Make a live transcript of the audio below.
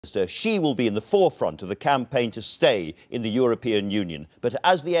She will be in the forefront of the campaign to stay in the European Union. But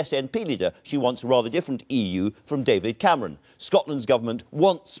as the SNP leader, she wants a rather different EU from David Cameron. Scotland's government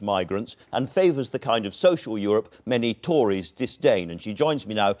wants migrants and favours the kind of social Europe many Tories disdain. And she joins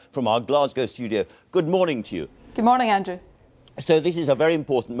me now from our Glasgow studio. Good morning to you. Good morning, Andrew. So this is a very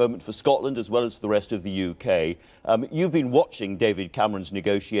important moment for Scotland as well as for the rest of the UK. You've been watching David Cameron's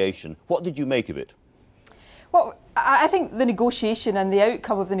negotiation. What did you make of it? Well, I think the negotiation and the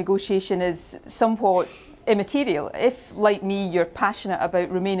outcome of the negotiation is somewhat immaterial. If, like me, you're passionate about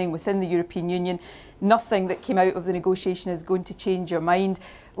remaining within the European Union, nothing that came out of the negotiation is going to change your mind.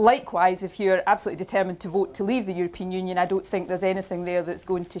 Likewise, if you're absolutely determined to vote to leave the European Union, I don't think there's anything there that's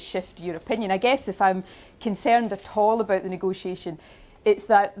going to shift your opinion. I guess if I'm concerned at all about the negotiation, it's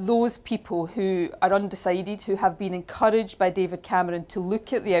that those people who are undecided, who have been encouraged by David Cameron to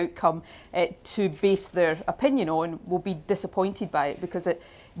look at the outcome to base their opinion on, will be disappointed by it because it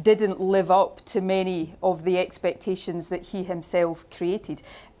didn't live up to many of the expectations that he himself created.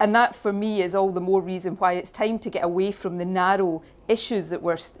 And that, for me, is all the more reason why it's time to get away from the narrow issues that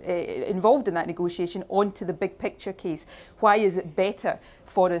were involved in that negotiation onto the big picture case. Why is it better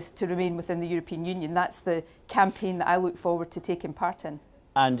for us to remain within the European Union? That's the campaign that I look forward to taking part in.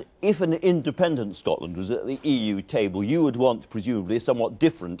 And if an independent Scotland was at the EU table, you would want, presumably, a somewhat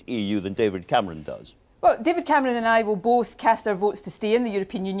different EU than David Cameron does. Well, David Cameron and I will both cast our votes to stay in the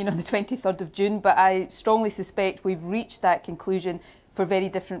European Union on the 23rd of June, but I strongly suspect we've reached that conclusion for very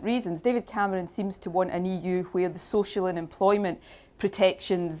different reasons. David Cameron seems to want an EU where the social and employment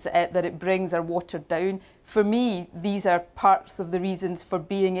protections that it brings are watered down. For me, these are parts of the reasons for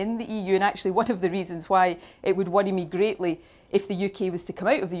being in the EU, and actually one of the reasons why it would worry me greatly if the UK was to come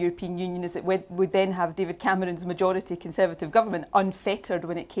out of the European Union is that we would then have David Cameron's majority Conservative government unfettered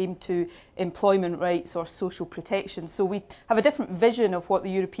when it came to employment rights or social protection. So we have a different vision of what the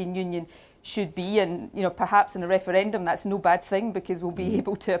European Union should be, and perhaps in a referendum that's no bad thing because we'll be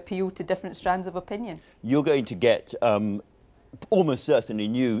able to appeal to different strands of opinion. You're going to get almost certainly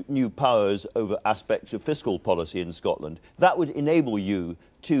new powers over aspects of fiscal policy in Scotland. That would enable you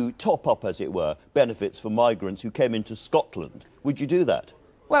to top up, as it were, benefits for migrants who came into Scotland. Would you do that?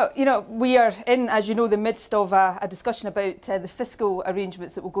 Well, we are in, as you know, the midst of a discussion about the fiscal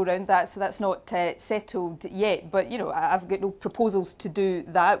arrangements that will go around that, so that's not settled yet. But, I've got no proposals to do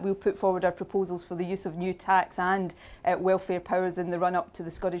that. We'll put forward our proposals for the use of new tax and welfare powers in the run-up to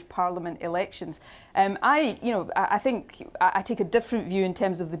the Scottish Parliament elections. I think I take a different view in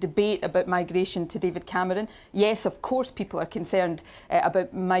terms of the debate about migration to David Cameron. Yes, of course, people are concerned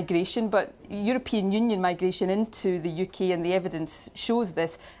about migration, but European Union migration into the UK, and the evidence shows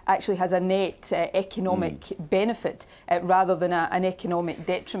this, actually has a net economic benefit rather than an economic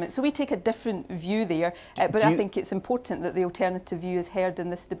detriment. So we take a different view there, but I think it's important that the alternative view is heard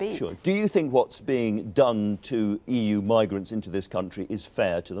in this debate. Sure. Do you think what's being done to EU migrants into this country is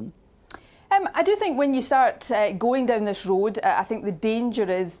fair to them? I do think when you start going down this road, I think the danger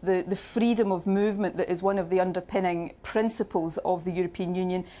is the freedom of movement that is one of the underpinning principles of the European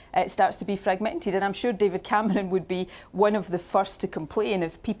Union starts to be fragmented. And I'm sure David Cameron would be one of the first to complain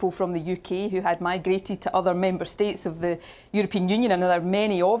if people from the UK who had migrated to other member states of the European Union, and there are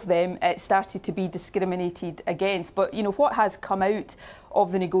many of them, started to be discriminated against. But, what has come out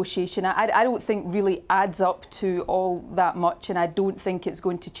of the negotiation, I don't think really adds up to all that much, and I don't think it's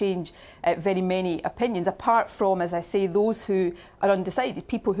going to change very many opinions, apart from, as I say, those who are undecided,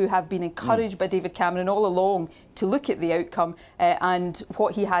 people who have been encouraged by David Cameron all along to look at the outcome, and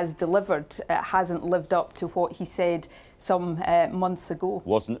what he has delivered hasn't lived up to what he said some months ago.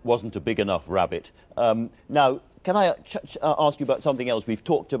 Wasn't a big enough rabbit. Now, can I ask you about something else we've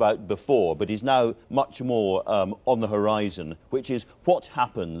talked about before, but is now much more on the horizon, which is what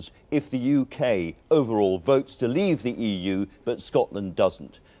happens if the UK overall votes to leave the EU, but Scotland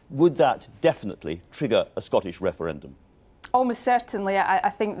doesn't? Would that definitely trigger a Scottish referendum? Almost certainly. I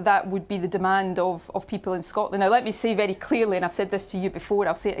think that would be the demand of people in Scotland. Now, let me say very clearly, and I've said this to you before,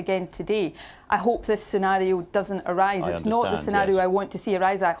 I'll say it again today, I hope this scenario doesn't arise. It's not the scenario I want to see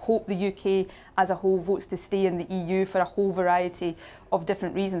arise. I hope the UK as a whole votes to stay in the EU for a whole variety of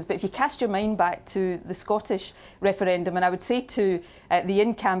different reasons. But if you cast your mind back to the Scottish referendum, and I would say to the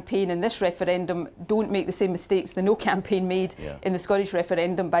In campaign in this referendum, don't make the same mistakes the No campaign made in the Scottish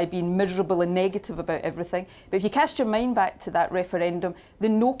referendum by being miserable and negative about everything. But if you cast your mind back to that referendum, the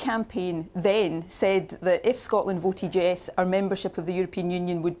No campaign then said that if Scotland voted yes, our membership of the European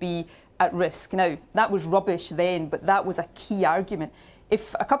Union would be at risk. Now, that was rubbish then, but that was a key argument.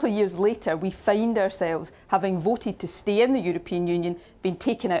 if a couple of years later we find ourselves having voted to stay in the European Union, being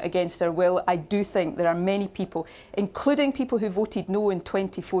taken out against our will, I do think there are many people, including people who voted no in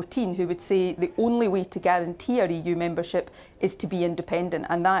 2014, who would say the only way to guarantee our EU membership is to be independent,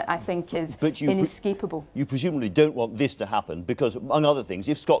 and that, I think, is inescapable. You presumably don't want this to happen because, among other things,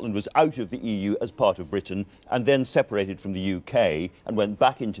 if Scotland was out of the EU as part of Britain and then separated from the UK and went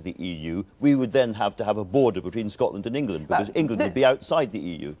back into the EU, we would then have to have a border between Scotland and England, because England would be outside the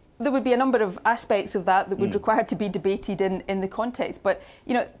EU. There would be a number of aspects of that would require to be debated in the context. But,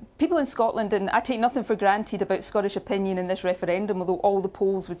 you know, people in Scotland, and I take nothing for granted about Scottish opinion in this referendum, although all the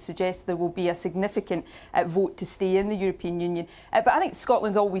polls would suggest there will be a significant vote to stay in the European Union. But I think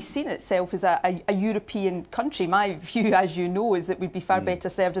Scotland's always seen itself as a European country. My view, as you know, is that we'd be far better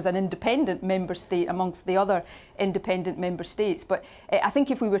served as an independent member state amongst the other independent member states. But I think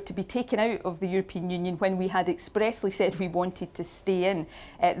if we were to be taken out of the European Union when we had expressly said we wanted to stay in,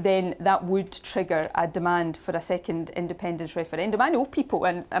 then that would trigger a demand for a second independence referendum. I know people,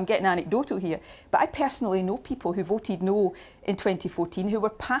 and I'm getting anecdotal here, but I personally know people who voted no in 2014, who were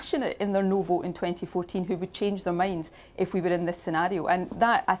passionate in their no vote in 2014, who would change their minds if we were in this scenario. And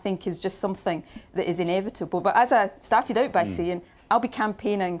that, I think, is just something that is inevitable. But as I started out by saying, I'll be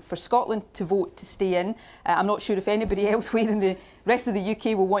campaigning for Scotland to vote to stay in. I'm not sure if anybody elsewhere in the rest of the UK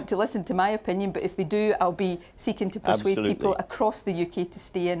will want to listen to my opinion, but if they do, I'll be seeking to persuade people across the UK to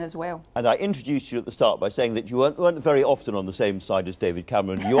stay in as well. And I introduced you at the start by saying that you weren't very often on the same side as David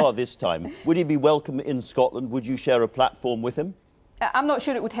Cameron. You are this time. Would he be welcome in Scotland? Would you share a platform with him? I'm not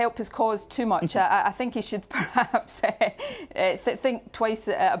sure it would help his cause too much. I think he should perhaps think twice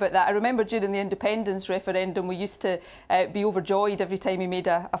about that. I remember during the independence referendum, we used to be overjoyed every time he made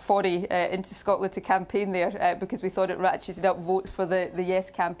a foray into Scotland to campaign there because we thought it ratcheted up votes for the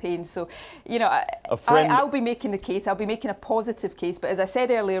Yes campaign. So, you know, I'll be making the case. I'll be making a positive case. But as I said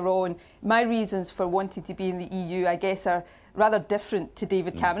earlier on, my reasons for wanting to be in the EU, I guess, are rather different to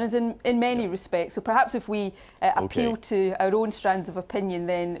David Cameron's in many respects. So perhaps if we appeal to our own strands of opinion,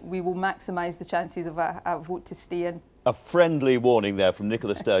 then we will maximise the chances of a vote to stay in. A friendly warning there from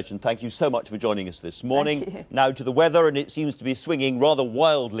Nicola Sturgeon. Thank you so much for joining us this morning. Now to the weather, and it seems to be swinging rather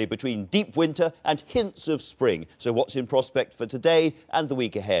wildly between deep winter and hints of spring. So what's in prospect for today and the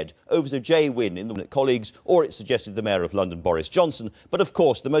week ahead? Over to Jay Wynne in the colleagues, or it's suggested the Mayor of London, Boris Johnson. But of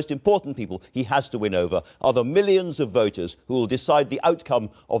course, the most important people he has to win over are the millions of voters who will decide the outcome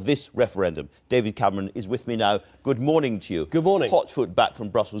of this referendum. David Cameron is with me now. Good morning to you. Good morning. Hot foot back from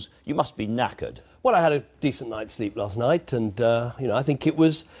Brussels. You must be knackered. Well, I had a decent night's sleep last night, and you know, I think it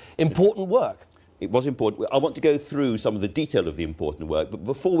was important work. It was important. I want to go through some of the detail of the important work, but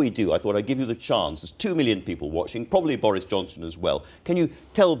before we do, I thought I'd give you the chance. There's 2 million people watching, probably Boris Johnson as well. Can you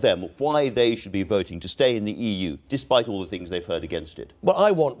tell them why they should be voting to stay in the EU, despite all the things they've heard against it? Well, I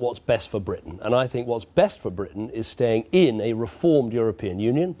want what's best for Britain, and I think what's best for Britain is staying in a reformed European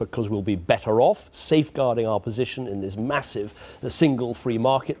Union, because we'll be better off safeguarding our position in this massive single free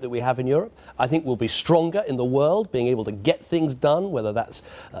market that we have in Europe. I think we'll be stronger in the world, being able to get things done, whether that's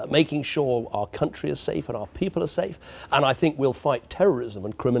making sure our country is safe and our people are safe. And I think we'll fight terrorism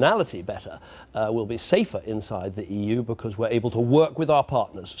and criminality better. We'll be safer inside the EU because we're able to work with our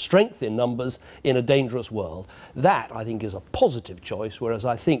partners, strength in numbers in a dangerous world. That, I think, is a positive choice, whereas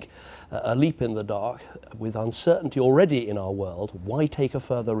I think a leap in the dark with uncertainty already in our world, why take a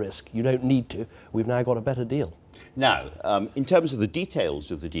further risk? You don't need to. We've now got a better deal. Now, in terms of the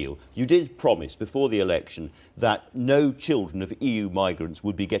details of the deal, you did promise before the election that no children of EU migrants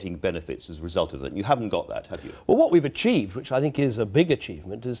would be getting benefits as a result of that. You haven't got that, have you? Well, what we've achieved, which I think is a big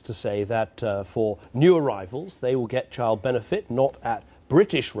achievement, is to say that for new arrivals, they will get child benefit, not at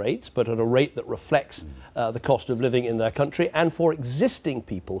British rates, but at a rate that reflects the cost of living in their country. And for existing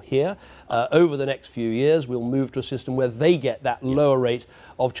people here, over the next few years, we'll move to a system where they get that lower rate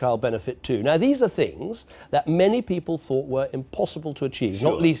of child benefit too. Now, these are things that many people thought were impossible to achieve,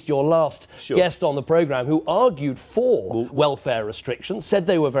 not least your last guest on the programme, who argued for welfare restrictions, said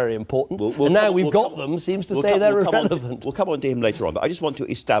they were very important, and now we've got them, seems to say they're irrelevant. We'll come on to him later on, but I just want to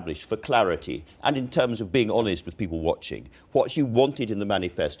establish for clarity, and in terms of being honest with people watching, what you wanted in the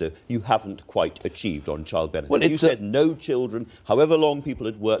manifesto you haven't quite achieved on child benefit. Well, you said no children, however long people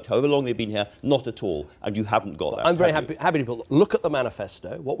had worked, however long they've been here, not at all, and you haven't got that. I'm very happy to look at the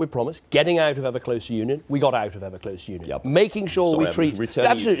manifesto, what we promised, getting out of ever closer union. We got out of ever closer union. Yep. Making sure we treat...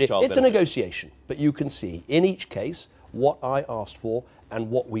 Absolutely, it's a negotiation, but you can see in each case what I asked for and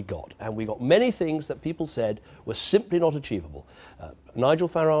what we got. And we got many things that people said were simply not achievable. Nigel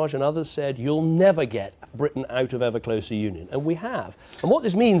Farage and others said, you'll never get Britain out of ever closer union. And we have. And what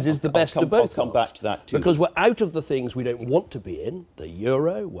this means is the best of both worlds. I'll come back to that too. Because we're out of the things we don't want to be in, the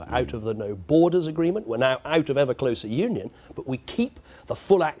euro, we're out of the no borders agreement, we're now out of ever closer union, but we keep the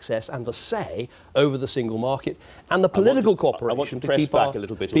full access and the say over the single market and the political cooperation to keep our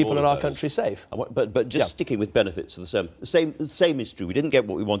people in our country safe. But just sticking with benefits, the same is true. We didn't get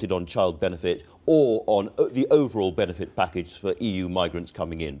what we wanted on child benefit or on the overall benefit package for EU migrants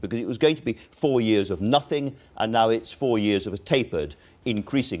coming in, because it was going to be 4 years of nothing, and now it's 4 years of a tapered,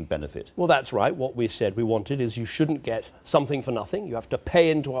 increasing benefit. Well, that's right. What we said we wanted is you shouldn't get something for nothing. You have to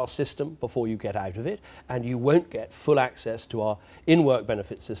pay into our system before you get out of it, and you won't get full access to our in-work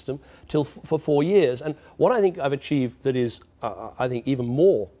benefit system for 4 years. And what I think I've achieved that is, I think, even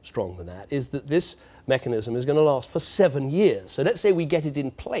more strong than that is that this mechanism is going to last for 7 years. So let's say we get it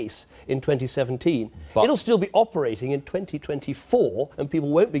in place in 2017. But it'll still be operating in 2024, and people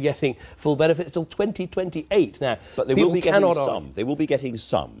won't be getting full benefits till 2028. Now, but they will be getting some. They will be getting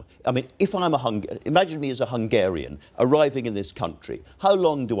some. I mean, if I'm imagine me as a Hungarian arriving in this country. How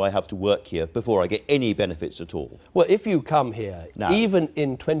long do I have to work here before I get any benefits at all? Well, if you come here, now, even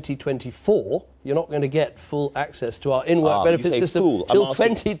in 2024, you're not going to get full access to our in-work benefit system till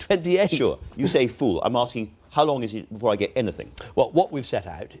 2028. Sure, you say full. I'm asking, how long is it before I get anything? Well, what we've set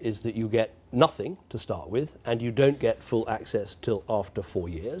out is that you get nothing to start with, and you don't get full access till after 4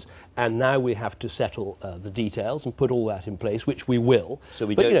 years. And now we have to settle the details and put all that in place, which we will. So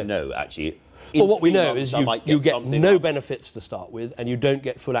we don't know, actually. Well, what we know is you get no benefits to start with, and you don't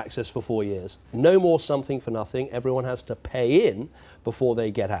get full access for 4 years. No more something for nothing. Everyone has to pay in before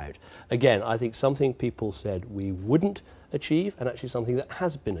they get out. Again, I think something people said we wouldn't achieve, and actually something that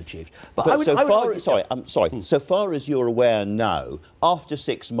has been achieved. So far as you're aware now, after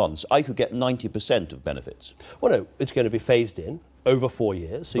 6 months, I could get 90% of benefits. Well, no, it's going to be phased in over 4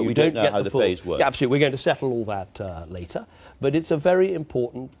 years. So but we don't know how the phase works. Yeah, absolutely. We're going to settle all that later. But it's a very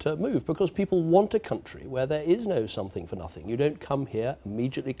important move, because people want a country where there is no something for nothing. You don't come here,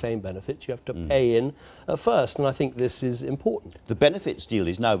 immediately claim benefits. You have to pay in first. And I think this is important. The benefits deal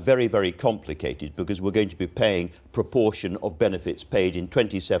is now very, very complicated, because we're going to be paying proportion of benefits paid in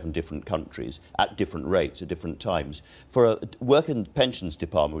 27 different countries at different rates at different times. For a Work and Pensions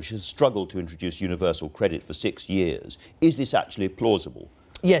Department, which has struggled to introduce universal credit for 6 years, is this actually plausible?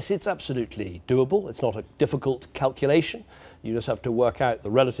 Yes, it's absolutely doable. It's not a difficult calculation. You just have to work out the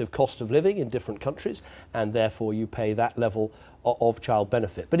relative cost of living in different countries, and therefore you pay that level of child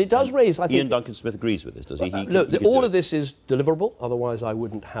benefit. But it does raise, I think... Ian Duncan Smith agrees with this, does he? Look, all of this is deliverable, otherwise I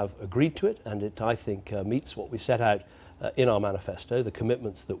wouldn't have agreed to it, and it, I think, meets what we set out in our manifesto, the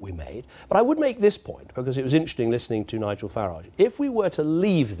commitments that we made. But I would make this point, because it was interesting listening to Nigel Farage. If we were to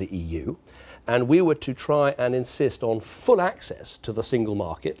leave the EU and we were to try and insist on full access to the single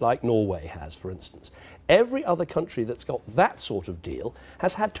market, like Norway has, for instance, every other country that's got that sort of deal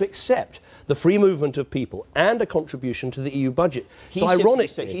has had to accept the free movement of people and a contribution to the EU budget. So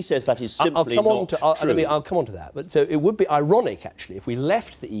ironically, he says that is simply not true. I'll come on to that. But so it would be ironic, actually, if we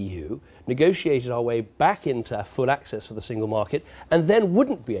left the EU, negotiated our way back into full access for the single market, and then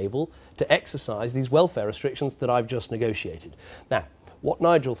wouldn't be able to exercise these welfare restrictions that I've just negotiated. Now, what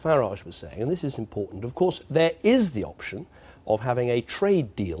Nigel Farage was saying, and this is important, of course, there is the option of having a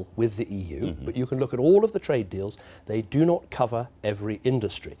trade deal with the EU, but you can look at all of the trade deals. They do not cover every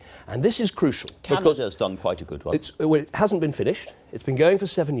industry. And this is crucial. Canada has done quite a good one. It hasn't been finished. It's been going for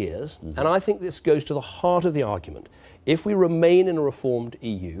 7 years. And I think this goes to the heart of the argument. If we remain in a reformed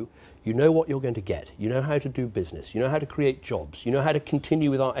EU, you know what you're going to get. You know how to do business. You know how to create jobs. You know how to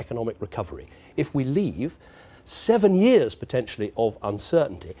continue with our economic recovery. If we leave, 7 years potentially of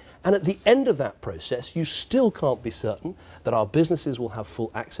uncertainty, and at the end of that process you still can't be certain that our businesses will have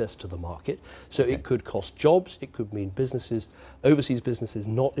full access to the market. So it could cost jobs, it could mean businesses, overseas businesses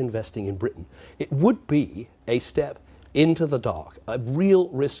not investing in Britain. It would be a step into the dark, a real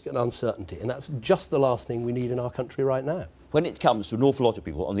risk and uncertainty, and that's just the last thing we need in our country right now. When it comes to an awful lot of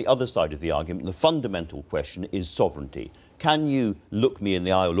people on the other side of the argument, the fundamental question is sovereignty. Can you look me in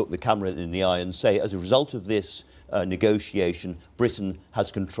the eye or look the camera in the eye and say, as a result of this negotiation, Britain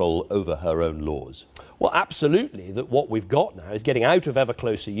has control over her own laws? Well, absolutely. That what we've got now is getting out of ever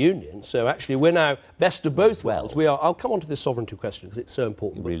closer union. So actually we're now best of both worlds. I'll come on to this sovereignty question because it's so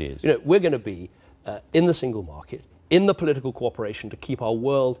important. It really is. You know, we're going to be in the single market, in the political cooperation to keep our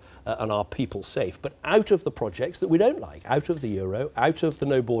world and our people safe, but out of the projects that we don't like, out of the euro, out of the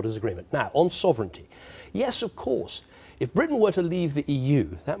no borders agreement. Now, on sovereignty, yes, of course, if Britain were to leave the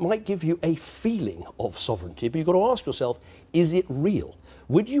EU, that might give you a feeling of sovereignty, but you've got to ask yourself, is it real?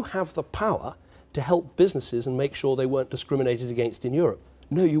 Would you have the power to help businesses and make sure they weren't discriminated against in Europe?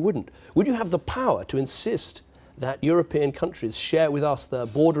 No, you wouldn't. Would you have the power to insist that European countries share with us their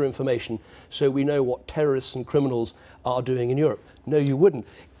border information so we know what terrorists and criminals are doing in Europe? No, you wouldn't.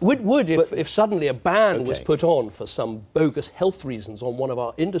 Would if suddenly a ban was put on for some bogus health reasons on one of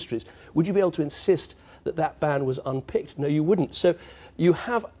our industries, would you be able to insist that that ban was unpicked? No, you wouldn't. So you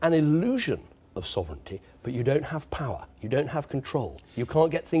have an illusion of sovereignty, but you don't have power. You don't have control. You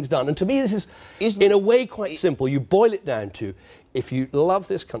can't get things done. And to me, this is in a way quite simple. You boil it down to, if you love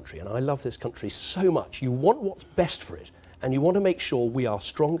this country, and I love this country so much, you want what's best for it, and you want to make sure we are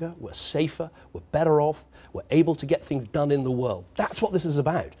stronger, we're safer, we're better off, we're able to get things done in the world. That's what this is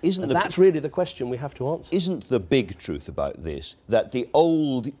about. That's really the question we have to answer. Isn't the big truth about this that the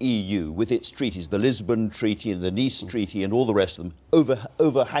old EU, with its treaties, the Lisbon Treaty and the Nice Treaty and all the rest of them,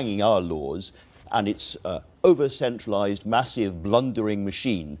 overhanging our laws, and its over-centralised, massive, blundering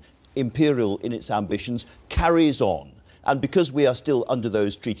machine, imperial in its ambitions, carries on? And because we are still under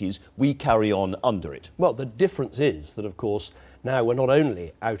those treaties, we carry on under it. Well, the difference is that, of course, now we're not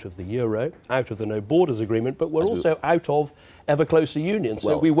only out of the euro, out of the no borders agreement, but we're also out of ever closer union.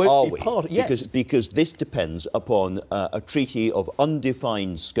 So we won't be part of it. Yes. Because this depends upon a treaty of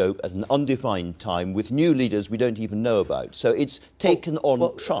undefined scope at an undefined time with new leaders we don't even know about. So it's taken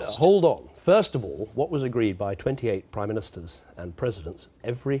on trust. Hold on. First of all, what was agreed by 28 prime ministers and presidents,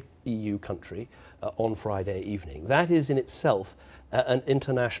 every EU country, on Friday evening, that is in itself an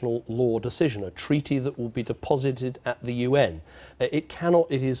international law decision, a treaty that will be deposited at the UN. It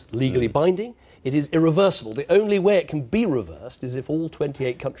is legally binding, it is irreversible. The only way it can be reversed is if all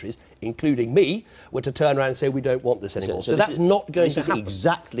 28 countries, including me, were to turn around and say we don't want this anymore. So that's not going to happen. This is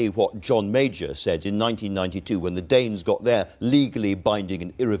exactly what John Major said in 1992 when the Danes got their legally binding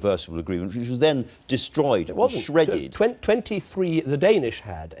and irreversible agreement, which was then destroyed and shredded. 23, the Danish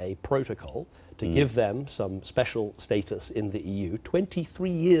had a protocol to give them some special status in the EU.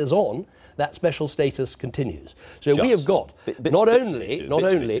 23 years on, that special status continues. So we have got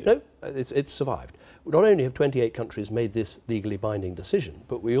it's survived. Not only have 28 countries made this legally binding decision,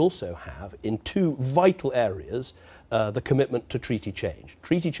 but we also have, in two vital areas, the commitment to treaty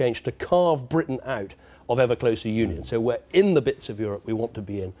change to carve Britain out of ever closer union. So we're in the bits of Europe we want to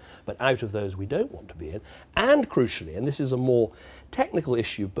be in, but out of those we don't want to be in. And crucially, and this is a more technical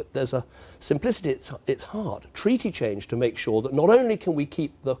issue, but there's a simplicity, it's hard, treaty change to make sure that not only can we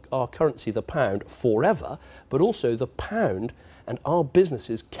keep our currency, the pound, forever, but also the pound and our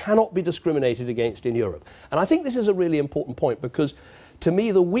businesses cannot be discriminated against in Europe. And I think this is a really important point, because to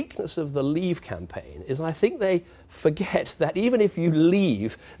me, the weakness of the Leave campaign is I think they forget that even if you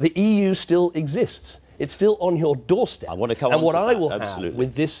leave, the EU still exists. It's still on your doorstep. I want to come and what I will have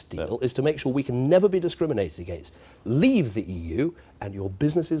with this deal is to make sure we can never be discriminated against. Leave the EU and your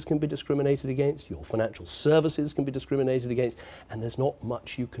businesses can be discriminated against, your financial services can be discriminated against, and there's not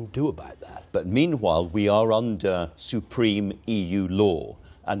much you can do about that. But meanwhile, we are under supreme EU law.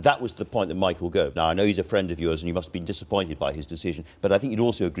 And that was the point that Michael Gove. Now, I know he's a friend of yours and you must have been disappointed by his decision, but I think you'd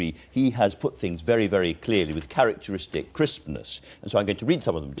also agree he has put things very, very clearly with characteristic crispness. And so I'm going to read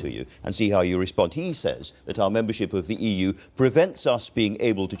some of them to you and see how you respond. He says that our membership of the EU prevents us being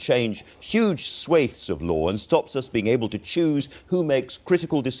able to change huge swathes of law and stops us being able to choose who makes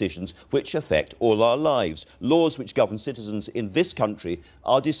critical decisions which affect all our lives. Laws which govern citizens in this country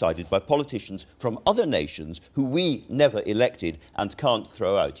are decided by politicians from other nations who we never elected and can't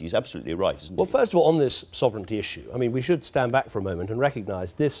throw out. He's absolutely right, isn't he? Well, first of all, on this sovereignty issue, I mean, we should stand back for a moment and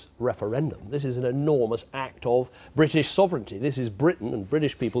recognise this referendum. This is an enormous act of British sovereignty. This is Britain and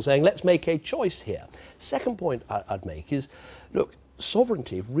British people saying, let's make a choice here. Second point I'd make is, look,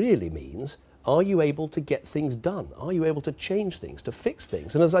 sovereignty really means, are you able to get things done? Are you able to change things, to fix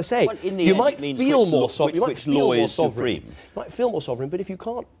things? And as I say, you might feel more sovereign. Which law is supreme? You might feel more sovereign, but if you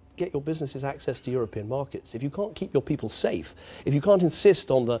can't get your businesses access to European markets, if you can't keep your people safe, if you can't insist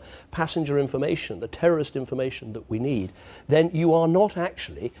on the passenger information, the terrorist information that we need, then you are not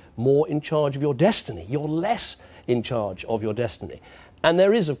actually more in charge of your destiny. You're less in charge of your destiny. And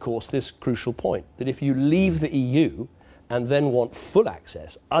there is, of course, this crucial point that if you leave the EU and then want full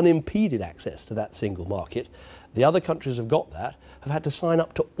access, unimpeded access to that single market, the other countries have got that, have had to sign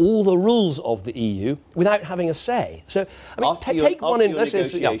up to all the rules of the EU without having a say. So, I mean, after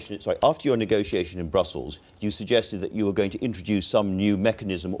your negotiation in Brussels, you suggested that you were going to introduce some new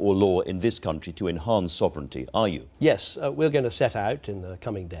mechanism or law in this country to enhance sovereignty. Are you? Yes, we're going to set out in the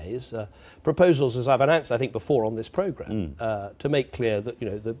coming days proposals, as I've announced, I think, before on this programme, to make clear that, you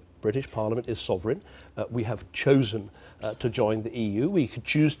know, the British Parliament is sovereign. We have chosen to join the EU. We could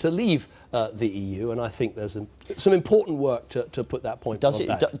choose to leave the EU, and I think there's some important work to put that point on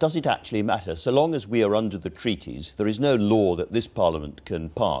that. Does it actually matter? So long as we are under the treaties, there is no law that this Parliament can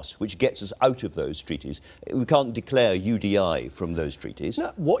pass which gets us out of those treaties. We can't declare UDI from those treaties.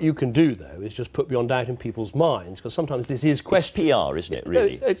 No, what you can do, though, is just put beyond doubt in people's minds, because sometimes this is questioned. It's PR, isn't it,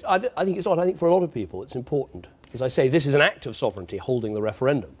 really? No, I think it's not. I think for a lot of people it's important. As I say, this is an act of sovereignty, holding the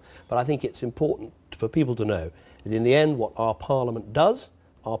referendum. But I think it's important for people to know that in the end, what our Parliament does,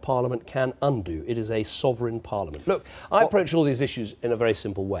 our Parliament can undo. It is a sovereign Parliament. Look, I approach all these issues in a very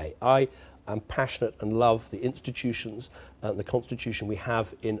simple way. I am passionate and love the institutions and the constitution we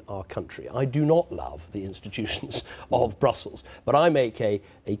have in our country. I do not love the institutions of Brussels, but I make a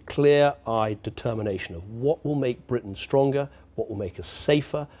clear-eyed determination of what will make Britain stronger, what will make us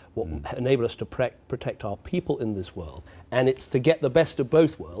safer, what will enable us to protect our people in this world. And it's to get the best of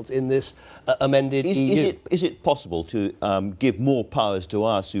both worlds in this amended EU. Is it possible to give more powers to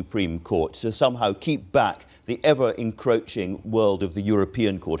our Supreme Court to somehow keep back the ever-encroaching world of the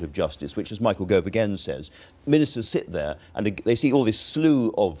European Court of Justice, which, as Michael Gove again says, ministers sit there and they see all this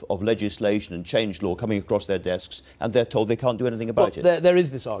slew of legislation and change law coming across their desks, and they're told they can't do anything about it. There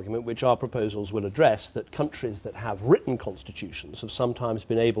is this argument, which our proposals will address, that countries that have written constitutions have sometimes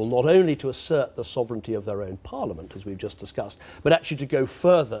been able not only to assert the sovereignty of their own parliament, as we've just discussed, but actually to go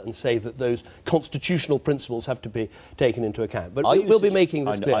further and say that those constitutional principles have to be taken into account. But we'll be making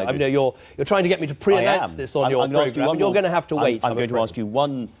this clear. I know you're trying to get me to pre-announce this on your programme, but you're going to have to wait. I'm going to ask you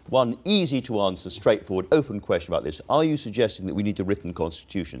one easy-to-answer, straightforward, open question about this. Are you suggesting that we need a written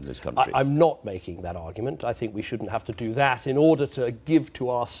constitution in this country? I'm not making that argument. I think we shouldn't have to do that in order to give to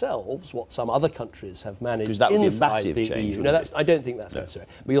ourselves what some other countries have managed inside the EU. Because that would be a massive change. No, I don't think that's necessary.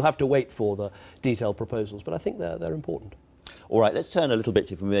 But you'll have to wait for the detailed proposals, but I think they're important. All right, let's turn a little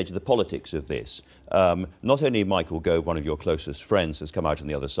bit, if we may, to the politics of this. Not only Michael Gove, one of your closest friends, has come out on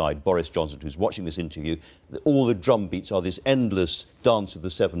the other side, Boris Johnson, who's watching this interview, all the drumbeats are this endless dance of the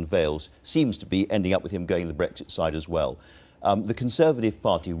seven veils, seems to be ending up with him going the Brexit side as well. The Conservative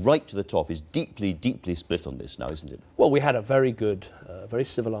Party, right to the top, is deeply, deeply split on this now, isn't it? Well, we had a very good, very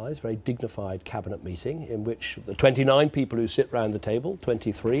civilised, very dignified cabinet meeting in which the 29 people who sit round the table,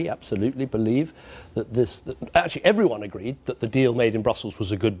 23 absolutely believe that actually everyone agreed that the deal made in Brussels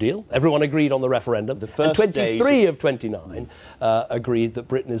was a good deal. Everyone agreed on the referendum. And 23 of 29 agreed that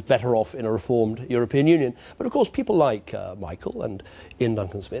Britain is better off in a reformed European Union. But of course, people like Michael and Ian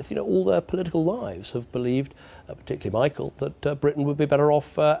Duncan Smith, all their political lives have believed, particularly Michael, that Britain would be better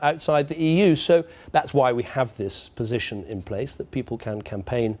off outside the EU. So that's why we have this position in place, that people can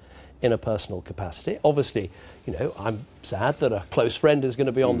campaign in a personal capacity. Obviously, I'm sad that a close friend is going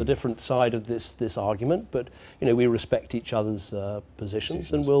to be on the different side of this argument, but we respect each other's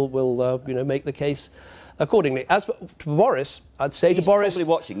positions, and we'll make the case accordingly. As for Boris, I'd say to Boris, probably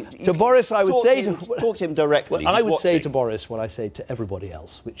watching. To Boris, I would say talk to him directly. Well, I would say to Boris what I say to everybody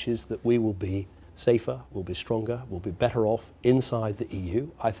else, which is that we will be safer, we'll be stronger, we'll be better off inside the EU.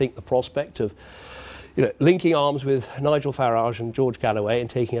 I think the prospect of linking arms with Nigel Farage and George Galloway and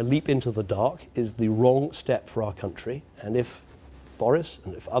taking a leap into the dark is the wrong step for our country. And if Boris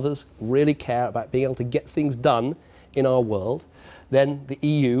and if others really care about being able to get things done in our world, then the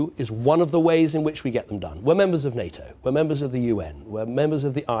EU is one of the ways in which we get them done. We're members of NATO, we're members of the UN, we're members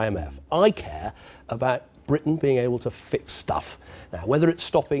of the IMF. I care about Britain being able to fix stuff. Now, whether it's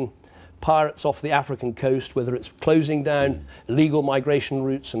stopping pirates off the African coast, whether it's closing down illegal migration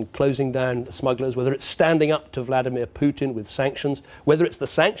routes and closing down smugglers, whether it's standing up to Vladimir Putin with sanctions, whether it's the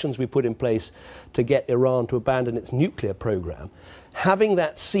sanctions we put in place to get Iran to abandon its nuclear program, having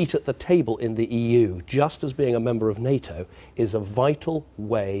that seat at the table in the EU, just as being a member of NATO, is a vital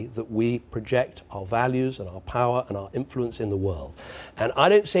way that we project our values and our power and our influence in the world. And I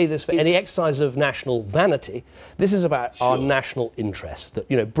don't say this for any exercise of national vanity. This is about our national interest.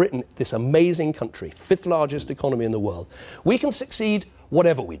 That, Britain, this amazing country, fifth largest economy in the world, we can succeed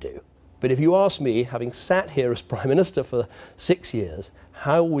whatever we do. But if you ask me, having sat here as Prime Minister for 6 years,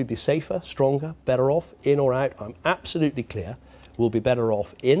 how will we be safer, stronger, better off, in or out? I'm absolutely clear we'll be better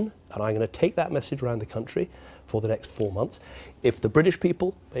off in, and I'm going to take that message around the country for the next 4 months. If the British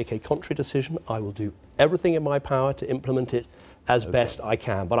people make a contrary decision, I will do everything in my power to implement it as best I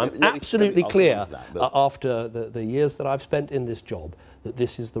can. But I'm absolutely clear, after the years that I've spent in this job, that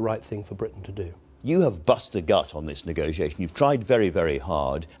this is the right thing for Britain to do. You have bust a gut on this negotiation. You've tried very, very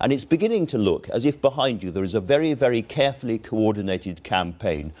hard, and it's beginning to look as if behind you there is a very, very carefully coordinated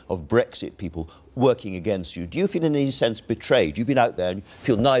campaign of Brexit people working against you. Do you feel in any sense betrayed? You've been out there and you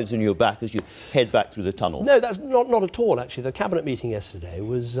feel knives in your back as you head back through the tunnel. No, that's not at all, actually. The cabinet meeting yesterday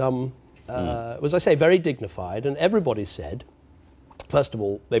was I say, very dignified, and everybody said, first of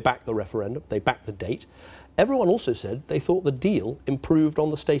all, they backed the referendum, they backed the date. Everyone also said they thought the deal improved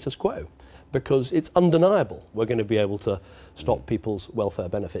on the status quo, because it's undeniable we're going to be able to stop people's welfare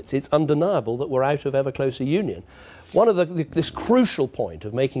benefits. It's undeniable that we're out of ever closer union. One of this crucial point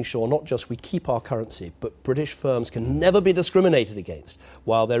of making sure not just we keep our currency, but British firms can never be discriminated against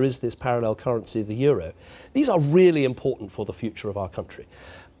while there is this parallel currency, the euro. These are really important for the future of our country.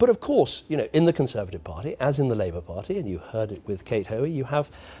 But of course, you know, in the Conservative Party, as in the Labour Party, and you heard it with Kate Hoey, you have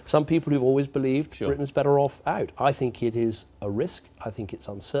some people who've always believed Britain's better off out. I think it is a risk. I think it's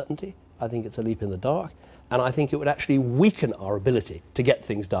uncertainty. I think it's a leap in the dark. And I think it would actually weaken our ability to get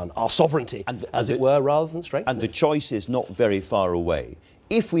things done, our sovereignty, as it were, rather than strengthen it. And the choice is not very far away.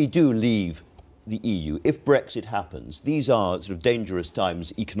 If we do leave the EU, if Brexit happens, these are sort of dangerous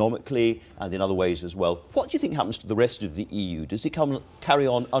times economically and in other ways as well. What do you think happens to the rest of the EU? Does it carry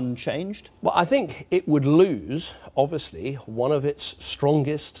on unchanged? Well, I think it would lose, obviously, one of its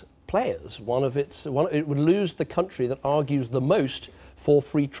strongest players. It would lose the country that argues the most for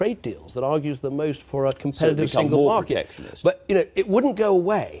free trade deals, that argues the most for a competitive single market. But, you know, it wouldn't go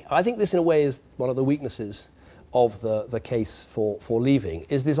away. I think this, in a way, is one of the weaknesses of the case for leaving,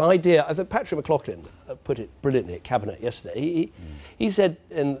 is this idea. I think Patrick McLaughlin put it brilliantly at Cabinet yesterday. He said,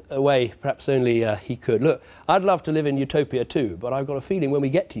 in a way perhaps only he could, look, I'd love to live in utopia too, but I've got a feeling when we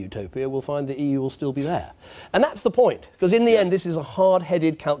get to utopia, we'll find the EU will still be there. And that's the point, because in the end, this is a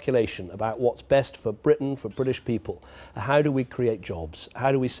hard-headed calculation about what's best for Britain, for British people. How do we create jobs?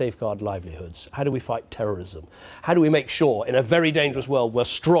 How do we safeguard livelihoods? How do we fight terrorism? How do we make sure, in a very dangerous world, we're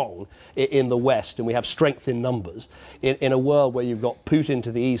strong in the West and we have strength in numbers? In a world where you've got Putin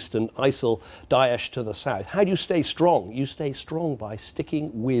to the east and ISIL, Daesh to the south, how do you stay strong? You stay strong by sticking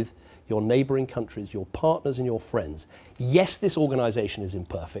with your neighbouring countries, your partners and your friends. Yes, this organisation is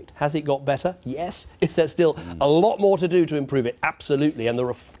imperfect. Has it got better? Yes. Is there still a lot more to do to improve it? Absolutely. And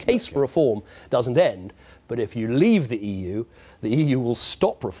the case for reform doesn't end. But if you leave the EU will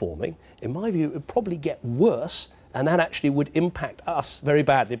stop reforming. In my view, it would probably get worse, and that actually would impact us very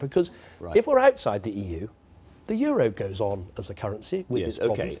badly, because if we're outside the EU, the euro goes on as a currency with its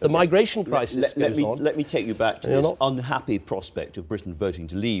problems. The migration crisis goes on. Let me take you back to this unhappy prospect of Britain voting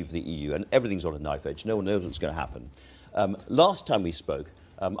to leave the EU, and everything's on a knife edge. No one knows what's going to happen. Last time we spoke,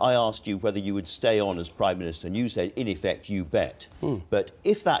 I asked you whether you would stay on as Prime Minister, and you said, in effect, you bet. But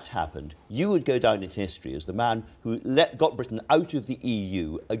if that happened, you would go down in history as the man who got Britain out of the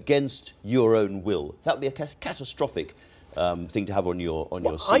EU against your own will. That would be a catastrophic thing to have on your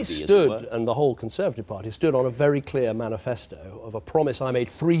CV. I stood, and the whole Conservative Party stood on a very clear manifesto of a promise I made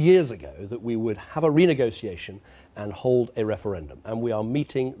 3 years ago that we would have a renegotiation and hold a referendum, and we are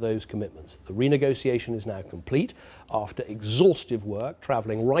meeting those commitments. The renegotiation is now complete after exhaustive work,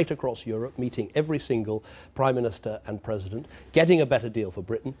 travelling right across Europe, meeting every single Prime Minister and President, getting a better deal for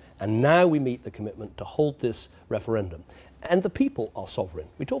Britain, and now we meet the commitment to hold this referendum. And the people are sovereign.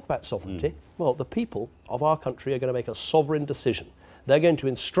 We talk about sovereignty. Well, the people of our country are going to make a sovereign decision. They're going to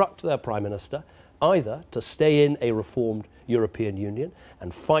instruct their Prime Minister either to stay in a reformed European Union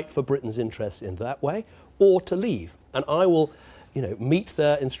and fight for Britain's interests in that way, or to leave. And I will, you know, meet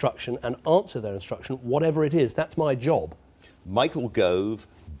their instruction and answer their instruction, whatever it is. That's my job. Michael Gove,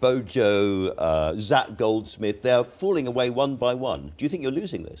 Bojo, Zach Goldsmith, they're falling away one by one. Do you think you're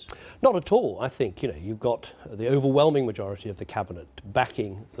losing this? Not at all. I think, you know, you've got the overwhelming majority of the Cabinet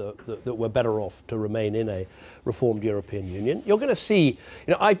backing that we're better off to remain in a reformed European Union. You're going to see,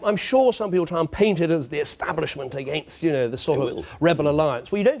 you know, I'm sure some people try and paint it as the establishment against, you know, the sort of rebel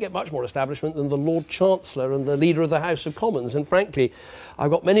alliance. Well, you don't get much more establishment than the Lord Chancellor and the Leader of the House of Commons. And frankly,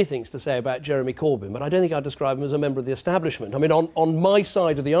 I've got many things to say about Jeremy Corbyn, but I don't think I'd describe him as a member of the establishment. I mean, on my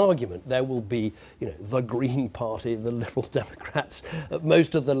side of the argument, there will be, you know, the Green Party, the Liberal Democrats,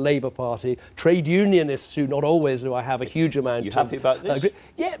 most of the Labour Party, trade unionists who not always do I have a huge amount. You happy about this?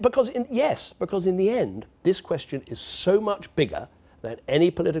 Yeah, because in the end, this question is so much bigger than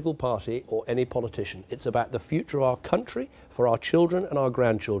any political party or any politician. It's about the future of our country, for our children and our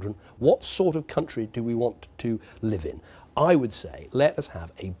grandchildren. What sort of country do we want to live in? I would say, let us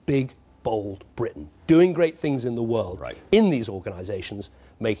have a big, bold Britain, doing great things in the world, in these organisations.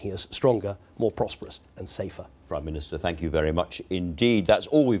 making us stronger, more prosperous and safer. Prime Minister, thank you very much indeed. That's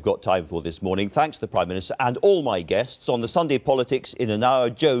all we've got time for this morning. Thanks to the Prime Minister and all my guests. On the Sunday Politics in an hour,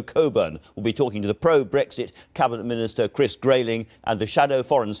 Joe Coburn will be talking to the pro-Brexit Cabinet Minister Chris Grayling and the Shadow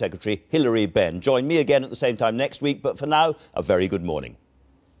Foreign Secretary Hilary Benn. Join me again at the same time next week, but for now, a very good morning.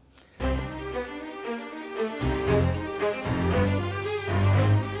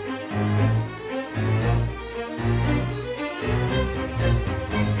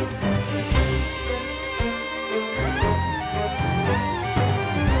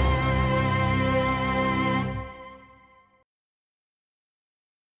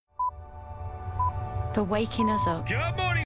 For waking us up. Good morning.